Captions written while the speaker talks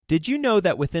Did you know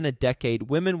that within a decade,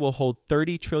 women will hold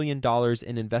 $30 trillion in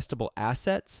investable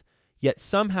assets? Yet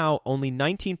somehow only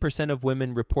 19% of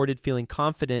women reported feeling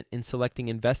confident in selecting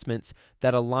investments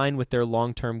that align with their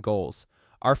long-term goals.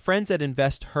 Our friends at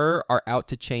InvestHer are out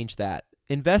to change that.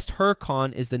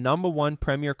 InvestHerCon is the #1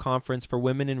 premier conference for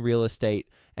women in real estate,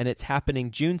 and it's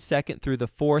happening June 2nd through the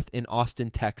 4th in Austin,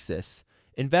 Texas.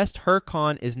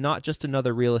 InvestHerCon is not just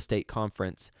another real estate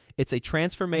conference. It's a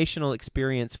transformational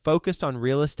experience focused on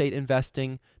real estate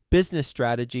investing, business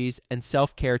strategies, and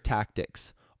self-care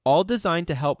tactics, all designed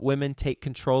to help women take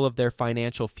control of their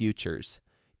financial futures.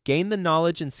 Gain the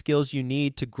knowledge and skills you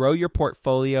need to grow your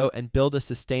portfolio and build a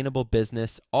sustainable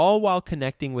business, all while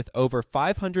connecting with over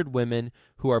 500 women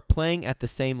who are playing at the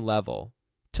same level.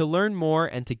 To learn more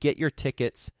and to get your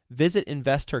tickets, visit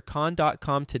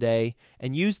InvestHerCon.com today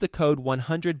and use the code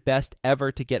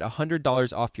 100BESTEVER to get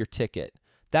 $100 off your ticket.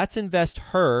 That's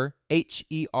InvestHer,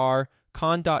 H-E-R,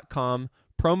 con.com,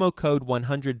 promo code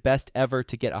 100BESTEVER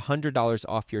to get $100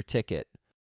 off your ticket.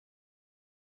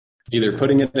 Either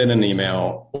putting it in an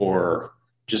email or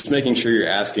just making sure you're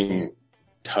asking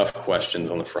tough questions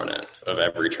on the front end of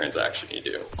every transaction you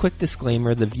do. Quick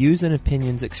disclaimer, the views and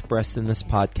opinions expressed in this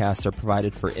podcast are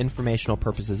provided for informational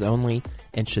purposes only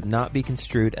and should not be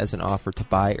construed as an offer to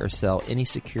buy or sell any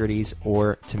securities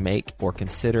or to make or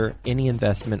consider any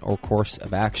investment or course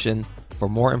of action. For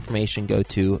more information, go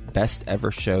to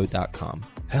bestevershow.com.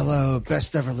 Hello,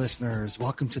 Best Ever listeners.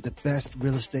 Welcome to the Best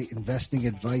Real Estate Investing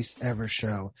Advice Ever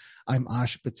show. I'm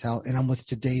Ash Patel, and I'm with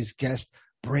today's guest,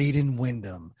 Braden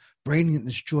Wyndham. Braden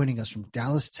is joining us from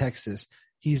Dallas, Texas.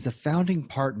 He's the founding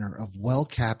partner of Well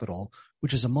Capital,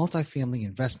 which is a multifamily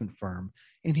investment firm,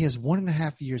 and he has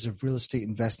 1.5 years of real estate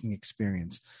investing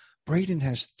experience. Braden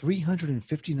has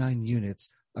 359 units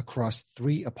across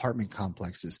 3 apartment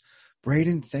complexes.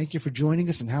 Braden, thank you for joining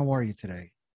us, and how are you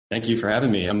today? Thank you for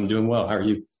having me. I'm doing well. How are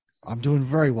you? I'm doing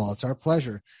very well. It's our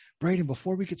pleasure. Braden,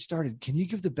 before we get started, can you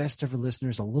give the Best Ever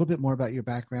listeners a little bit more about your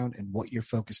background and what you're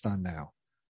focused on now?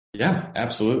 Yeah,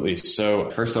 absolutely. So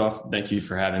first off, thank you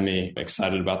for having me.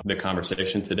 Excited about the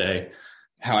conversation today.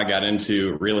 How I got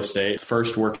into real estate.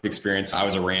 First work experience, I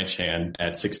was a ranch hand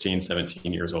at 16,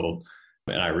 17 years old.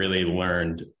 And I really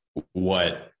learned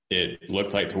what it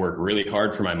looked like to work really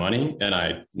hard for my money. And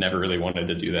I never really wanted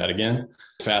to do that again.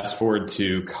 Fast forward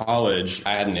to college,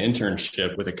 I had an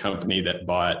internship with a company that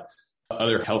bought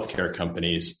other healthcare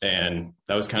companies. And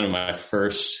that was kind of my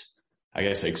first, I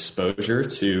guess, exposure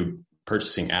to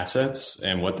purchasing assets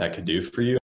and what that could do for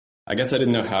you. I guess I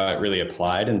didn't know how it really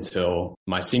applied until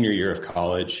my senior year of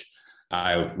college.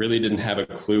 I really didn't have a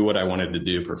clue what I wanted to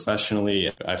do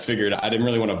professionally. I figured I didn't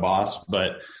really want a boss,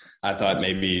 but I thought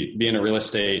maybe being a real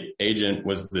estate agent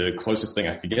was the closest thing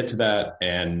I could get to that.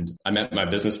 And I met my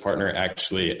business partner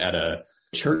actually at a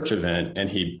church event, and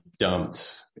he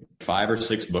dumped 5 or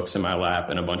 6 books in my lap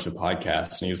and a bunch of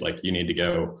podcasts. And he was like, you need to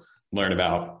go learn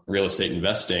about real estate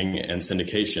investing and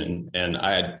syndication. And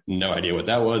I had no idea what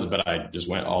that was, but I just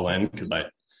went all in because I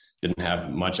didn't have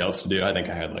much else to do. I think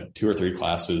I had like 2 or 3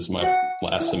 classes my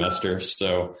last semester.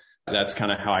 So that's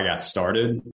kind of how I got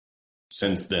started.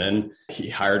 Since then, he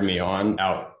hired me on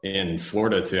out in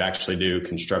Florida to actually do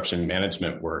construction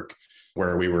management work,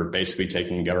 where we were basically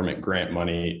taking government grant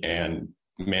money and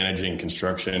managing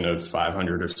construction of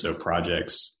 500 or so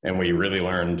projects. And we really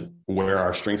learned where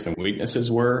our strengths and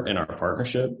weaknesses were in our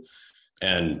partnership.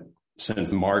 And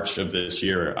since March of this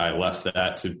year, I left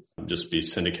that to just be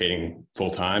syndicating full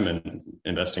time and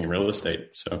investing in real estate.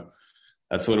 So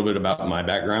that's a little bit about my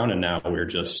background. And now we're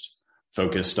just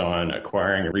focused on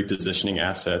acquiring and repositioning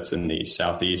assets in the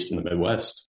Southeast and the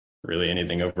Midwest, really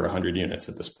anything over 100 units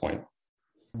at this point.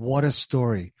 What a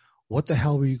story. What the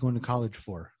hell were you going to college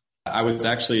for? I was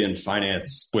actually in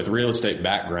finance with real estate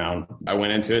background. I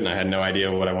went into it and I had no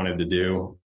idea what I wanted to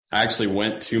do. I actually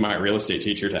went to my real estate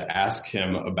teacher to ask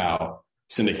him about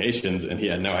syndications, and he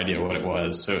had no idea what it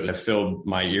was. So I filled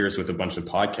my ears with a bunch of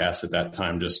podcasts at that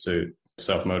time just to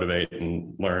self-motivate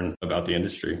and learn about the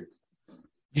industry.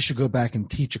 You should go back and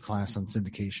teach a class on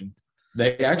syndication.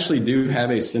 They actually do have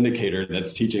a syndicator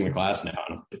that's teaching the class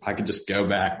now. If I could just go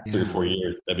back 3 or 4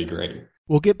 years, that'd be great.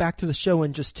 We'll get back to the show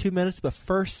in just 2 minutes, but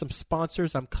first, some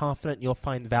sponsors I'm confident you'll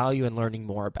find value in learning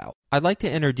more about. I'd like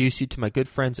to introduce you to my good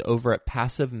friends over at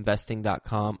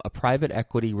PassiveInvesting.com, a private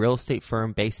equity real estate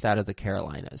firm based out of the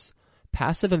Carolinas.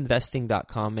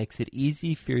 PassiveInvesting.com makes it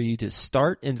easy for you to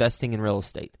start investing in real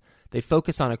estate. They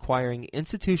focus on acquiring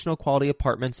institutional quality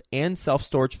apartments and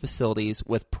self-storage facilities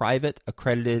with private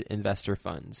accredited investor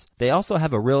funds. They also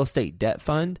have a real estate debt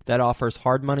fund that offers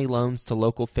hard money loans to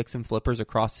local fix and flippers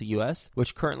across the U.S.,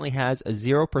 which currently has a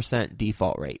 0%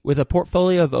 default rate. With a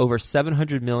portfolio of over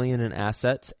 $700 million in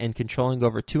assets and controlling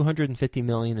over $250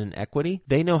 million in equity,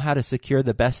 they know how to secure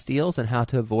the best deals and how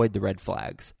to avoid the red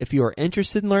flags. If you are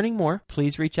interested in learning more,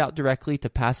 please reach out directly to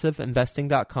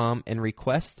PassiveInvesting.com and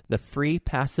request the free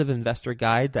Passive Investor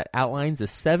Guide that outlines the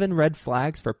 7 red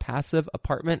flags for passive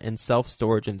apartment and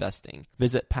self-storage investing.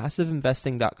 Visit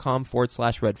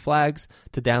PassiveInvesting.com/red flags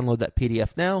to download that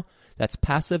PDF now. That's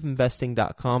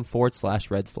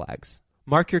PassiveInvesting.com/red flags.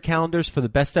 Mark your calendars for the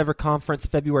Best Ever Conference,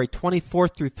 February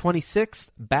 24th through 26th,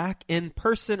 back in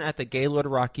person at the Gaylord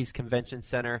Rockies Convention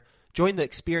Center. Join the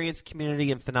experienced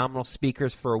community and phenomenal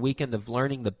speakers for a weekend of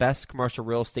learning the best commercial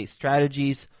real estate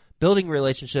strategies, building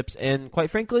relationships, and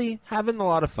quite frankly, having a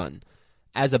lot of fun.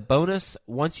 As a bonus,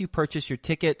 once you purchase your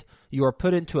ticket, you are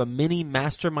put into a mini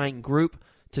mastermind group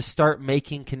to start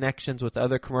making connections with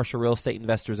other commercial real estate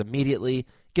investors immediately.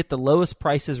 Get the lowest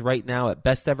prices right now at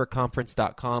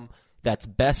besteverconference.com. That's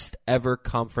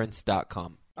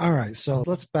besteverconference.com. All right, so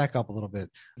let's back up a little bit.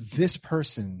 This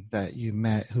person that you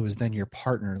met, who was then your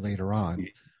partner later on,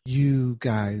 you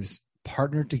guys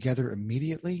partnered together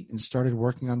immediately and started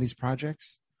working on these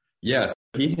projects? Yes.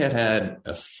 He had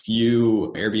a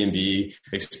few Airbnb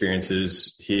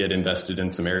experiences. He had invested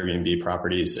in some Airbnb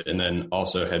properties and then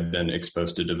also had been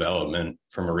exposed to development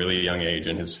from a really young age,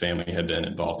 and his family had been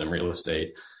involved in real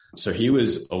estate. So he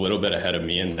was a little bit ahead of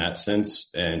me in that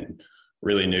sense and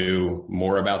really knew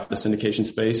more about the syndication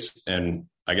space. And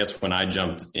I guess when I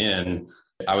jumped in,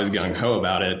 I was gung-ho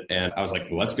about it. And I was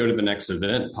like, let's go to the next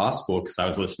event possible, because I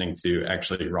was listening to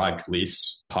actually Rod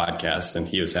Khleif's podcast, and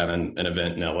he was having an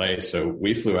event in LA. So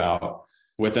we flew out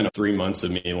within 3 months of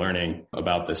me learning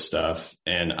about this stuff.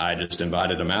 And I just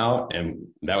invited him out. And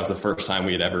that was the first time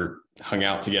we had ever hung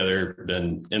out together,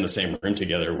 been in the same room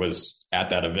together, was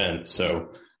at that event.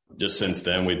 So just since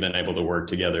then, we've been able to work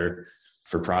together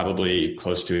for probably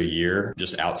close to a year,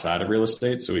 just outside of real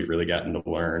estate. So we've really gotten to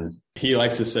learn. He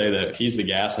likes to say that he's the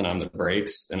gas and I'm the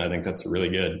brakes. And I think that's a really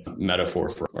good metaphor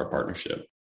for our partnership.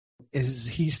 Is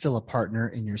he still a partner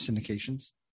in your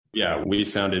syndications? Yeah, we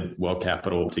founded Well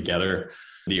Capital together.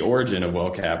 The origin of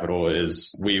Well Capital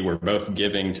is we were both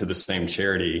giving to the same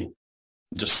charity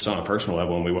just on a personal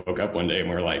level. And we woke up one day and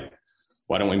we were like,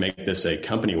 why don't we make this a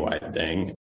company-wide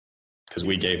thing? Because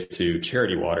we gave to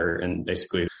Charity Water, and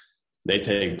basically they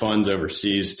take funds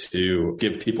overseas to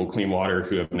give people clean water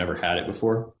who have never had it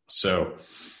before. So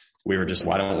we were just,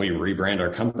 why don't we rebrand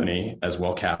our company as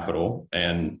Well Capital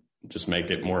and just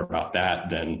make it more about that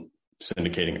than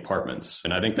syndicating apartments?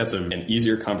 And I think that's an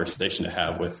easier conversation to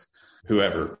have with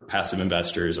whoever, passive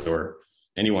investors or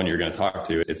anyone you're going to talk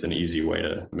to. It's an easy way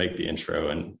to make the intro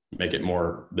and make it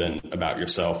more than about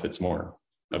yourself. It's more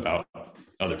about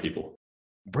other people.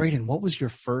 Braden, what was your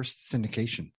first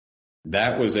syndication?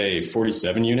 That was a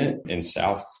 47 unit in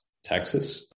South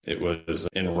Texas. It was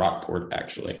in Rockport,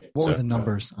 actually. What were the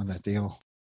numbers on that deal?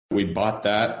 We bought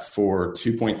that for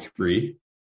 2.3.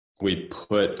 We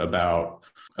put about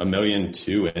 $1.2 million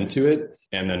into it.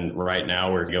 And then right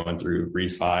now we're going through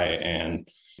refi and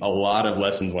a lot of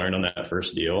lessons learned on that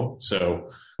first deal.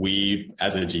 So we,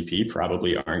 as a GP,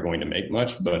 probably aren't going to make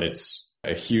much, but it's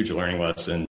a huge learning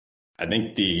lesson. I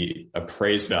think the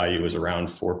appraised value was around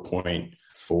 4.4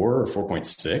 or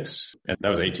 4.6. And that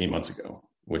was 18 months ago,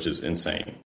 which is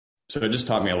insane. So it just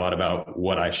taught me a lot about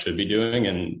what I should be doing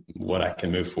and what I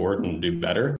can move forward and do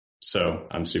better. So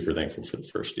I'm super thankful for the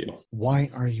first deal. Why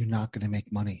are you not going to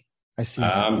make money? I see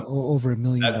over $1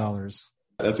 million.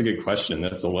 That's a good question.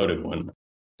 That's a loaded one.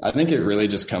 I think it really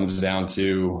just comes down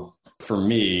to, for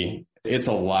me, it's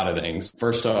a lot of things.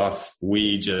 First off,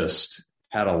 we just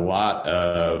had a lot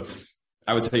of,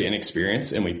 I would say,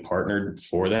 inexperience, and we partnered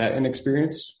for that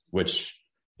inexperience, which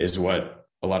is what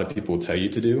a lot of people will tell you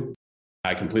to do.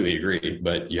 I completely agree,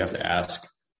 but you have to ask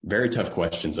very tough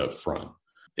questions up front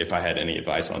if I had any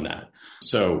advice on that.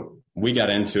 So we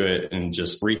got into it and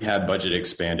just rehab budget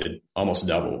expanded, almost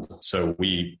doubled. So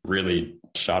we really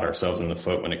shot ourselves in the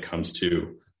foot when it comes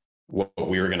to what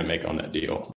we were going to make on that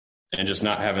deal, and just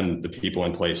not having the people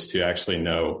in place to actually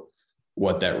know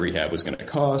what that rehab was going to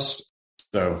cost.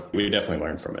 So we definitely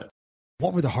learned from it.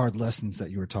 What were the hard lessons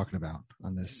that you were talking about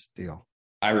on this deal?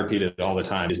 I repeat it all the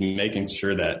time, is making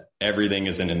sure that everything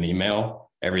is in an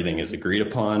email, everything is agreed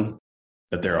upon,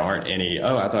 that there aren't any,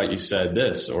 oh, I thought you said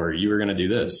this, or you were going to do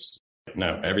this.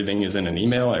 No, everything is in an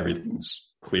email.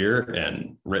 Everything's clear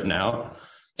and written out.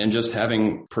 And just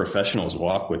having professionals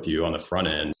walk with you on the front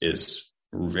end is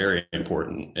very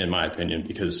important in my opinion,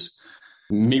 because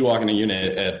me walking a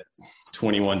unit at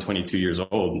 21, 22 years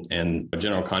old and a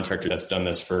general contractor that's done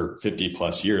this for 50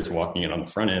 plus years walking in on the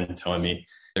front end telling me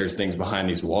there's things behind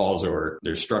these walls or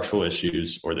there's structural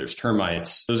issues or there's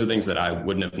termites. Those are things that I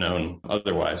wouldn't have known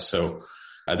otherwise. So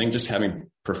I think just having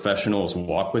professionals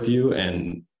walk with you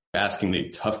and asking the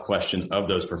tough questions of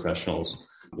those professionals,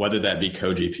 whether that be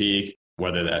co-GP,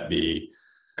 whether that be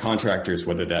contractors,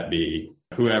 whether that be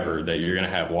whoever that you're going to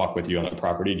have walk with you on the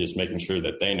property, just making sure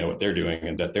that they know what they're doing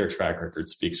and that their track record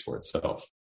speaks for itself.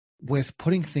 With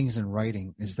putting things in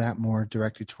writing, is that more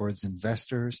directed towards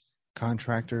investors,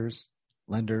 contractors,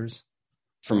 lenders?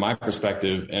 From my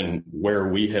perspective and where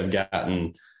we have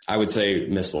gotten, I would say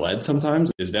misled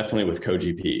sometimes, is definitely with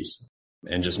co-GPs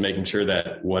and just making sure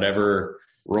that whatever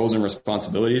roles and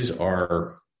responsibilities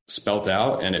are spelt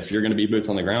out. And if you're going to be boots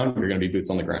on the ground, you're going to be boots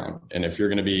on the ground. And if you're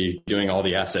going to be doing all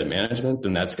the asset management,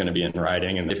 then that's going to be in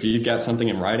writing. And if you've got something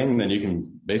in writing, then you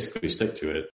can basically stick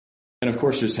to it. And of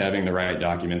course, just having the right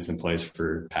documents in place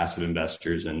for passive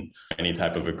investors and any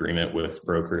type of agreement with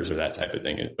brokers or that type of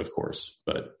thing, of course,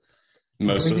 but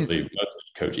mostly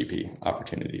co-GP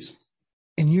opportunities.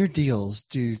 In your deals,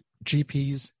 do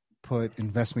GPs put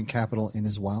investment capital in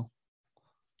as well?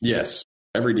 Yes.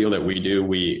 Every deal that we do,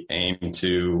 we aim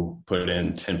to put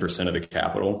in 10% of the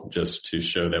capital just to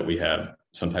show that we have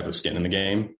some type of skin in the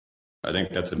game. I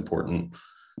think that's important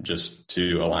just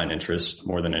to align interest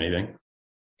more than anything.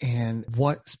 And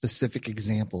what specific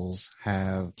examples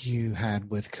have you had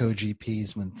with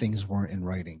co-GPs when things weren't in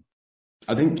writing?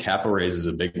 I think capital raise is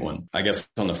a big one. I guess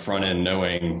on the front end,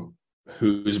 knowing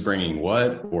who's bringing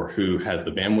what or who has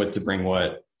the bandwidth to bring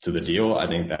what to the deal, I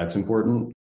think that's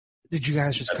important. Did you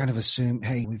guys just kind of assume,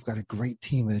 hey, we've got a great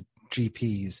team of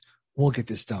GPs, we'll get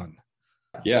this done?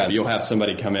 Yeah, you'll have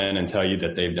somebody come in and tell you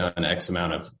that they've done X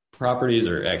amount of properties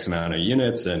or X amount of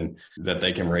units and that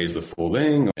they can raise the full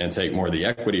thing and take more of the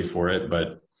equity for it,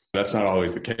 but that's not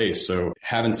always the case. So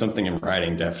having something in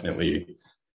writing definitely,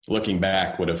 looking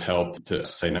back, would have helped to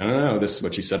say, no, this is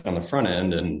what you said on the front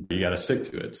end and you got to stick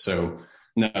to it. So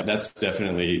no, that's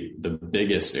definitely the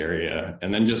biggest area.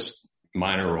 And then just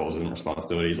minor roles and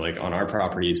responsibilities. Like on our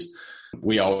properties,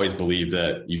 we always believe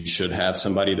that you should have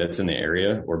somebody that's in the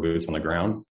area or boots on the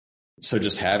ground. So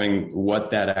just having what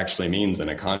that actually means in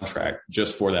a contract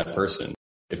just for that person.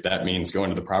 If that means going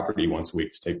to the property once a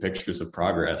week to take pictures of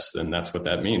progress, then that's what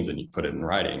that means. And you put it in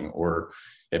writing. Or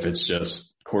if it's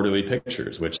just quarterly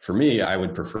pictures, which for me, I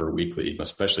would prefer weekly,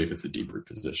 especially if it's a deep root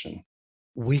position.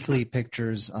 Weekly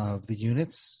pictures of the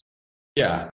units?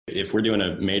 Yeah. If we're doing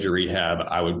a major rehab,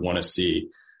 I would want to see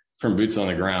from boots on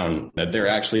the ground that they're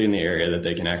actually in the area, that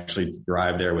they can actually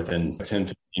drive there within 10,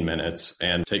 15 minutes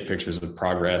and take pictures of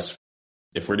progress.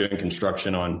 If we're doing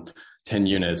construction on 10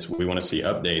 units, we want to see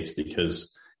updates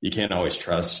because you can't always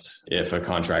trust if a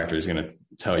contractor is going to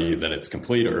tell you that it's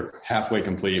complete or halfway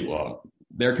complete. Well,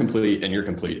 they're complete and you're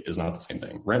complete is not the same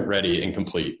thing. Rent ready and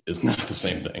complete is not the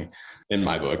same thing in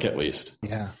my book, at least.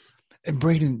 Yeah. And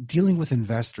Braden, dealing with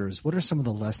investors, what are some of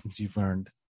the lessons you've learned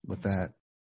with that?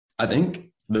 I think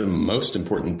the most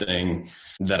important thing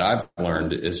that I've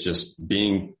learned is just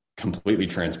being completely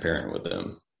transparent with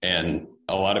them. And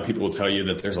a lot of people will tell you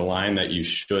that there's a line that you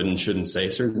should and shouldn't say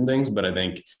certain things. But I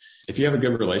think if you have a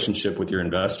good relationship with your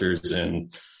investors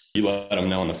and you let them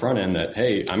know on the front end that,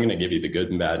 hey, I'm going to give you the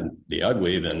good and bad and the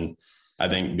ugly, then I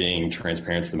think being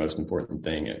transparent is the most important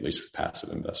thing, at least for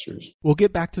passive investors. We'll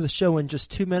get back to the show in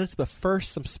just 2 minutes, but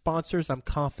first, some sponsors I'm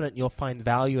confident you'll find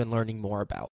value in learning more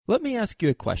about. Let me ask you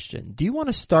a question. Do you want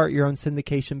to start your own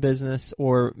syndication business,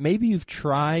 or maybe you've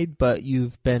tried, but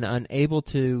you've been unable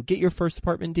to get your first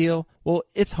apartment deal? Well,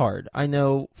 it's hard. I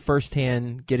know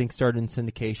firsthand getting started in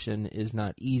syndication is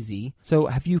not easy. So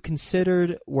have you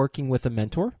considered working with a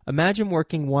mentor? Imagine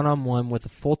working one-on-one with a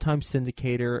full-time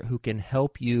syndicator who can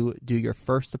help you do your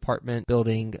first apartment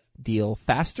building deal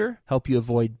faster, help you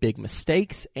avoid big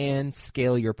mistakes, and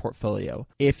scale your portfolio.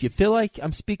 If you feel like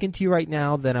I'm speaking to you right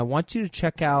now, then I want you to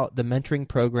check out the mentoring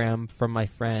program from my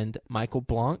friend Michael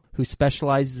Blanc, who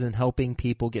specializes in helping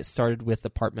people get started with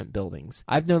apartment buildings.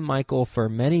 I've known Michael for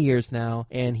many years now,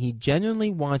 and he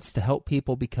genuinely wants to help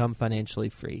people become financially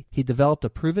free. He developed a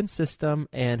proven system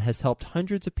and has helped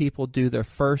hundreds of people do their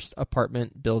first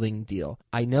apartment building deal.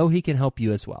 I know he can help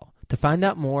you as well. To find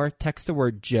out more, text the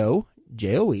word Joe,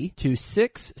 J-O-E, to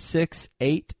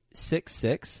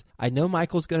 66866. I know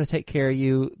Michael's going to take care of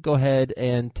you. Go ahead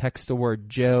and text the word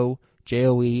Joe,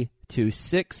 J-O-E, to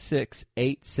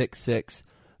 66866.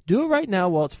 Do it right now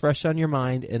while it's fresh on your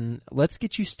mind, and let's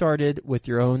get you started with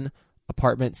your own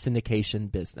apartment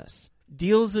syndication business.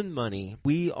 Deals and money.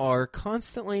 We are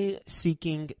constantly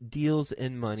seeking deals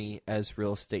and money as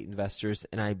real estate investors,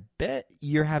 and I bet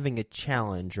you're having a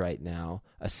challenge right now,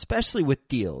 especially with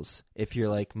deals, if you're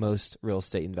like most real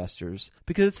estate investors,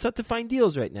 because it's tough to find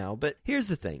deals right now. But here's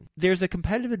the thing. There's a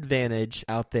competitive advantage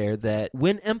out there that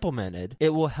when implemented, it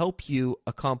will help you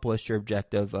accomplish your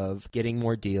objective of getting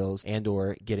more deals and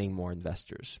or getting more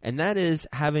investors. And that is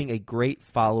having a great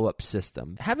follow-up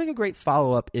system. Having a great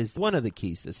follow-up is one of the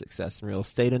keys to success in real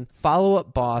estate, and Follow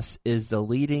Up Boss is the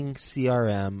leading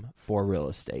CRM for real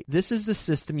estate. This is the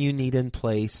system you need in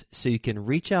place so you can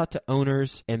reach out to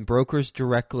owners and brokers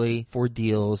directly for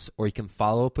deals, or you can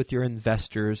follow up with your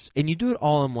investors, and you do it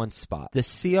all in one spot. The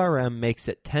CRM makes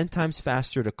it 10 times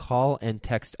faster to call and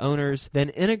text owners, then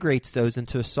integrates those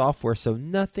into a software so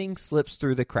nothing slips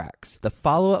through the cracks. The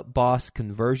Follow Up Boss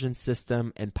conversion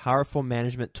system and powerful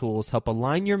management tools help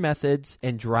align your methods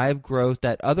and drive growth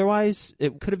that otherwise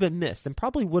it could have been missed and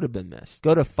probably would have been missed.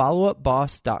 Go to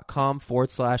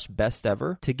followupboss.com/best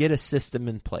ever to get a system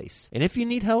in place. And if you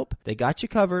need help, they got you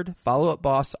covered. Follow Up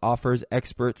Boss offers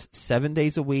experts 7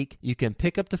 days a week. You can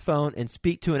pick up the phone and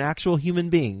speak to an actual human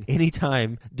being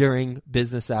anytime during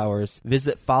business hours.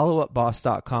 Visit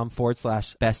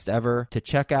followupboss.com/best ever to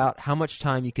check out how much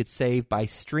time you could save by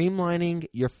streamlining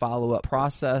your follow-up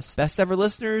process. Best Ever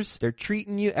listeners, they're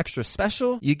treating you extra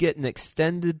special. You get an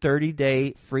extended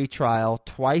 30-day free trial,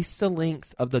 twice the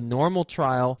length of the normal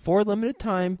trial for a limited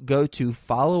time. Go to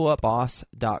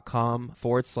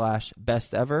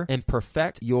followupboss.com/best ever and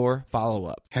perfect your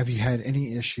follow-up. Have you had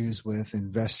any issues with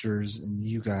investors and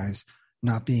you guys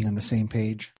not being on the same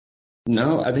page?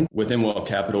 No, I think within Well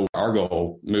Capital, our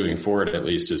goal moving forward at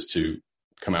least is to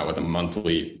come out with a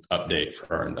monthly update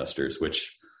for our investors,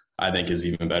 which I think is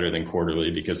even better than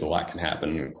quarterly because a lot can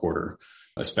happen in a quarter,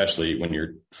 especially when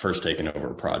you're first taking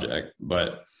over a project.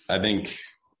 But I think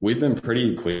we've been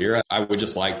pretty clear. I would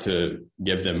just like to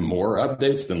give them more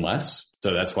updates than less.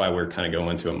 So that's why we're kind of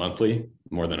going to a monthly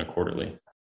more than a quarterly.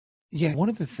 Yeah, one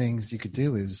of the things you could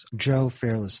do is Joe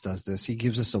Fairless does this. He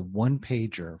gives us a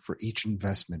one-pager for each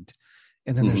investment.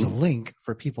 And then there's a link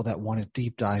for people that want to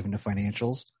deep dive into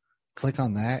financials. Click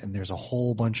on that, and there's a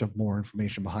whole bunch of more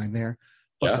information behind there.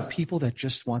 But for people that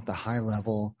just want the high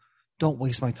level, don't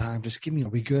waste my time. Just give me, are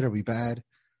we good? Are we bad?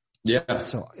 Yeah.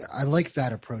 So I like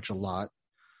that approach a lot.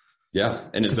 Yeah.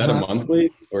 And is that a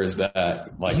monthly or is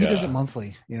that like he does it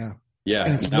monthly? Yeah.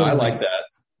 Yeah. No, I like that.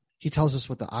 He tells us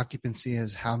what the occupancy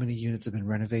is, how many units have been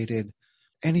renovated,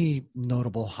 any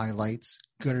notable highlights,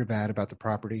 good or bad, about the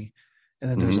property.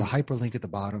 And then there's a hyperlink at the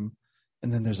bottom.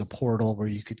 And then there's a portal where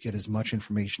you could get as much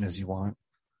information as you want.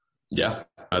 Yeah.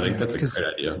 I think that's a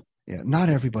great idea. Yeah. Not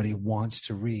everybody wants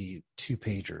to read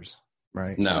 2-pagers,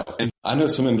 right? No. And I know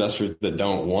some investors that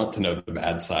don't want to know the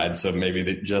bad side. So maybe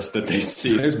they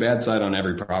see there's bad side on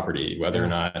every property, whether or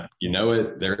not you know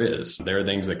it, there is. There are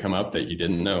things that come up that you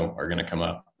didn't know are going to come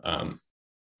up.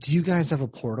 Do you guys have a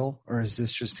portal, or is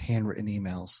this just handwritten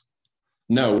emails?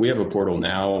 No, we have a portal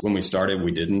now. When we started,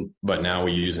 we didn't, but now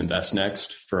we use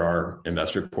InvestNext for our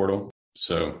investor portal.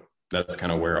 So that's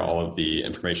kind of where all of the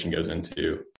information goes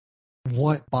into.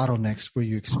 What bottlenecks were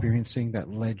you experiencing that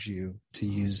led you to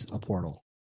use a portal?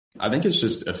 I think it's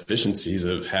just efficiencies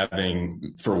of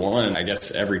having, for one, I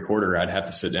guess every quarter I'd have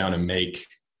to sit down and make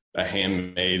a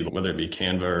handmade, whether it be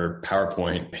Canva or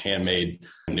PowerPoint, handmade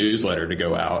newsletter to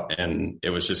go out. And it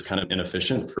was just kind of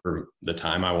inefficient for the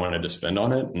time I wanted to spend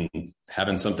on it. And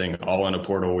having something all in a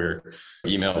portal where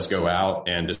emails go out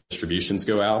and distributions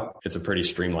go out, it's a pretty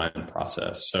streamlined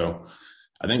process. So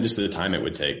I think just the time it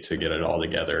would take to get it all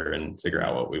together and figure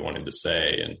out what we wanted to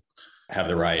say and have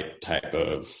the right type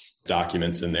of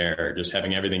documents in there, just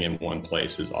having everything in one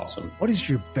place is awesome. What is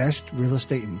your best real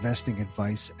estate investing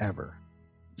advice ever?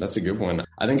 That's a good one.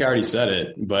 I think I already said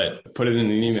it, but put it in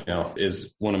an email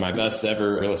is one of my best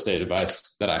ever real estate advice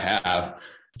that I have.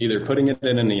 Either putting it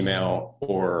in an email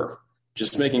or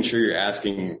just making sure you're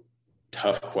asking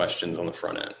tough questions on the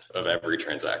front end of every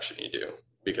transaction you do,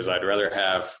 because I'd rather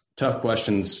have tough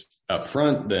questions up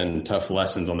front than tough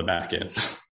lessons on the back end.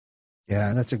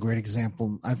 Yeah, that's a great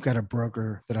example. I've got a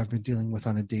broker that I've been dealing with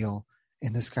on a deal,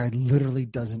 and this guy literally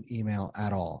doesn't email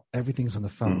at all. Everything's on the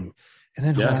phone. And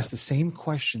then he'll ask the same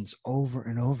questions over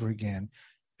and over again.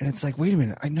 And it's like, wait a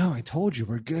minute. I know, I told you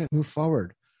we're good. Move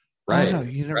forward. Right. Oh, no,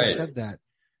 you never said that.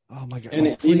 Oh my God.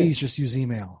 Like, please just use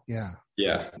email. Yeah.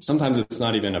 Yeah. Sometimes it's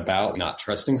not even about not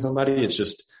trusting somebody. It's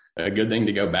just a good thing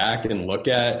to go back and look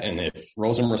at. And if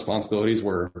roles and responsibilities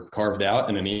were carved out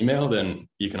in an email, then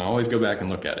you can always go back and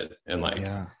look at it. And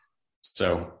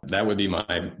so that would be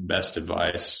my best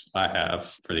advice I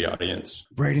have for the audience.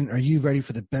 Braden, are you ready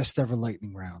for the best ever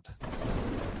lightning round?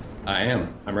 I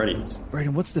am. I'm ready.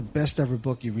 Braden, what's the best ever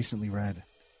book you recently read?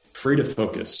 Free to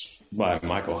Focus by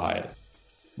Michael Hyatt.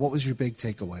 What was your big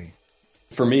takeaway?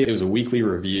 For me, it was a weekly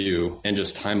review and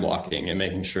just time blocking and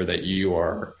making sure that you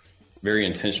are very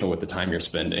intentional with the time you're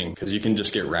spending, because you can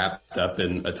just get wrapped up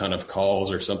in a ton of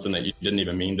calls or something that you didn't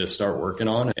even mean to start working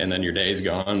on. And then your day's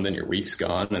gone, then your week's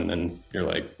gone, and then you're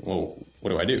like, well,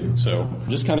 what do I do? So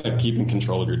just kind of keeping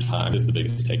control of your time is the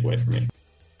biggest takeaway for me.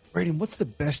 Braden, what's the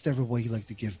best ever way you like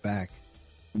to give back?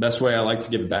 The best way I like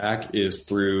to give back is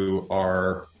through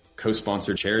our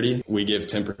co-sponsored charity. We give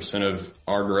 10% of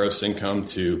our gross income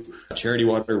to Charity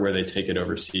Water, where they take it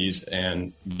overseas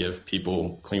and give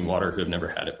people clean water who have never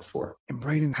had it before. And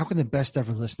Braden, how can the best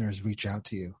ever listeners reach out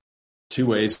to you? 2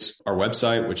 ways. Our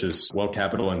website, which is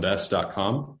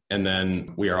wellcapitalinvest.com. And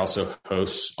then we are also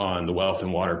hosts on the Wealth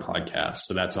and Water podcast.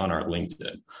 So that's on our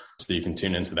LinkedIn. So you can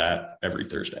tune into that every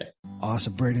Thursday.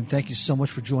 Awesome, Braden. Thank you so much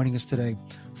for joining us today.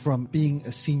 From being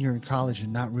a senior in college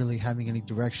and not really having any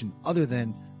direction other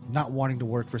than not wanting to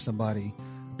work for somebody,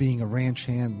 being a ranch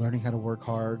hand, learning how to work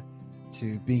hard,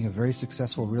 to being a very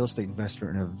successful real estate investor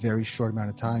in a very short amount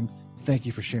of time. Thank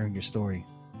you for sharing your story.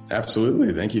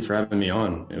 Absolutely. Thank you for having me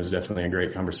on. It was definitely a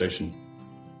great conversation.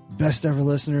 Best ever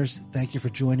listeners, thank you for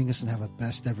joining us and have a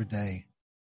best ever day.